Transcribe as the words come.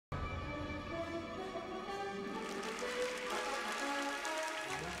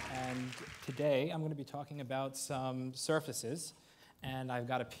Today, I'm going to be talking about some surfaces, and I've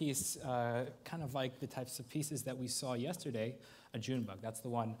got a piece kind of like the types of pieces that we saw yesterday, a June bug. That's the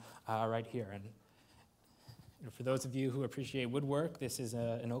one right here. And for those of you who appreciate woodwork, this is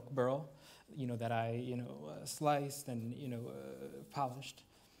an oak burl, that I, sliced and, polished.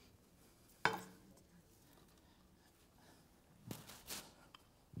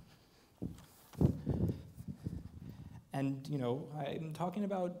 And, I'm talking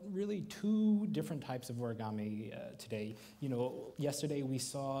about really two different types of origami today. Yesterday we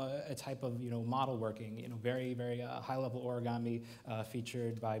saw a type of, model working, very, very high-level origami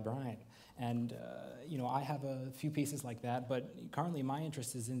featured by Brian. And, I have a few pieces like that, but currently my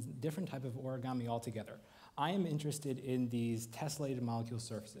interest is in different type of origami altogether. I am interested in these tessellated molecule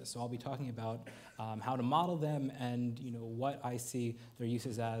surfaces, so I'll be talking about how to model them and, what I see their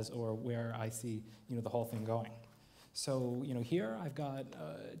uses as or where I see, the whole thing going. So, here I've got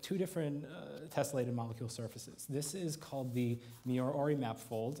two different tessellated molecule surfaces. This is called the Ori map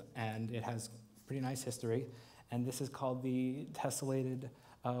fold, and it has pretty nice history. And this is called the tessellated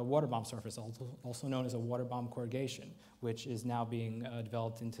water bomb surface, also known as a water bomb corrugation, which is now being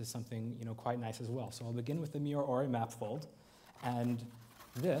developed into something, quite nice as well. So I'll begin with the Ori map fold, and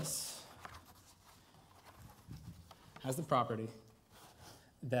this has the property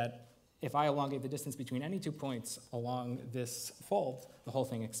that if I elongate the distance between any 2 points along this fold, the whole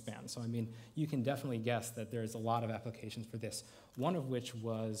thing expands. So, you can definitely guess that there's a lot of applications for this, one of which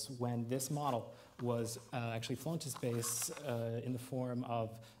was when this model was actually flown to space in the form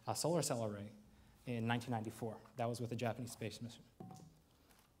of a solar cell array in 1994. That was with a Japanese space mission.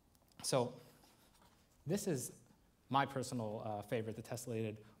 So, this is my personal favorite, the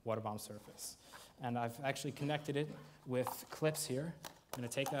tessellated water bomb surface. And I've actually connected it with clips here. I'm going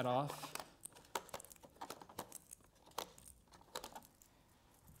to take that off.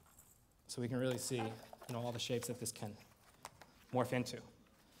 So we can really see, all the shapes that this can morph into.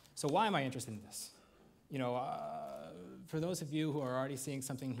 So why am I interested in this? For those of you who are already seeing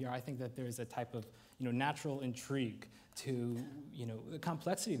something here, I think that there's a type of, natural intrigue to, the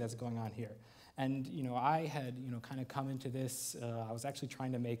complexity that's going on here. And, I had, kind of come into this, I was actually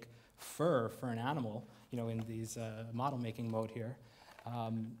trying to make fur for an animal, in these model making mode here.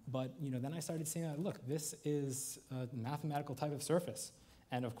 But then I started seeing that, look, this is a mathematical type of surface.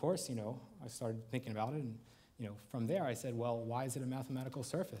 And of course, I started thinking about it, and from there I said, well, why is it a mathematical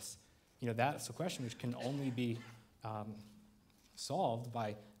surface? That's a question which can only be solved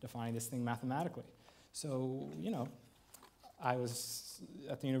by defining this thing mathematically. So, I was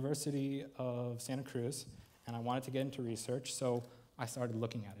at the University of Santa Cruz, and I wanted to get into research, so I started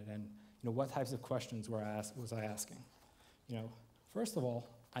looking at it, and what types of questions was I asking? First of all,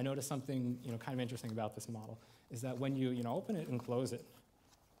 I noticed something kind of interesting about this model, is that when you open it and close it,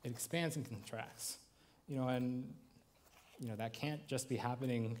 it expands and contracts. And that can't just be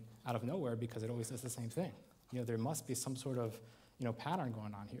happening out of nowhere because it always does the same thing. There must be some sort of pattern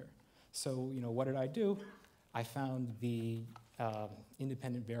going on here. So what did I do? I found the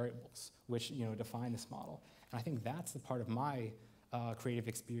independent variables which define this model. And I think that's the part of my creative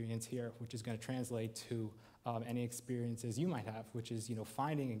experience here, which is going to translate to any experiences you might have, which is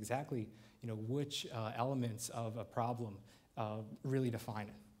finding exactly which elements of a problem really define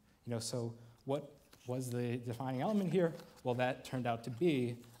it. So what was the defining element here? Well, that turned out to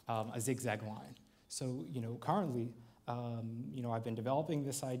be a zigzag line. So currently, I've been developing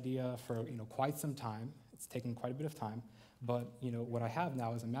this idea for quite some time. It's taken quite a bit of time, but what I have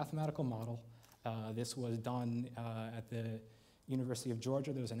now is a mathematical model. This was done at the University of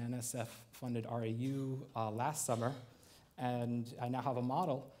Georgia. There was an NSF-funded RAU last summer, and I now have a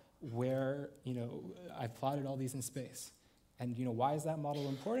model where I've plotted all these in space. And why is that model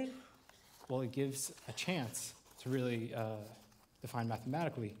important? Well, it gives a chance to really define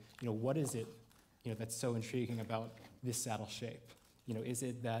mathematically, what is it that's so intriguing about this saddle shape? Is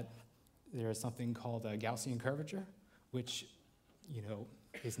it that there is something called a Gaussian curvature, which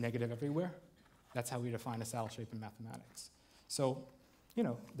is negative everywhere? That's how we define a saddle shape in mathematics. So,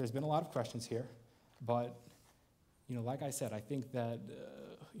 there's been a lot of questions here, but, like I said, I think that,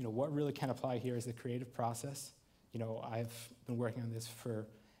 what really can apply here is the creative process. I've been working on this for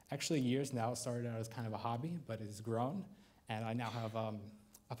actually years now. It started out as kind of a hobby, but it has grown, and I now have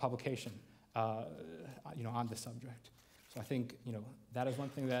a publication, on this subject. So I think, that is one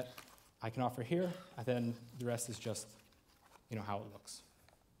thing that I can offer here, and then the rest is just, how it looks.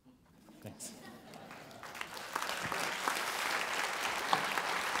 Thanks.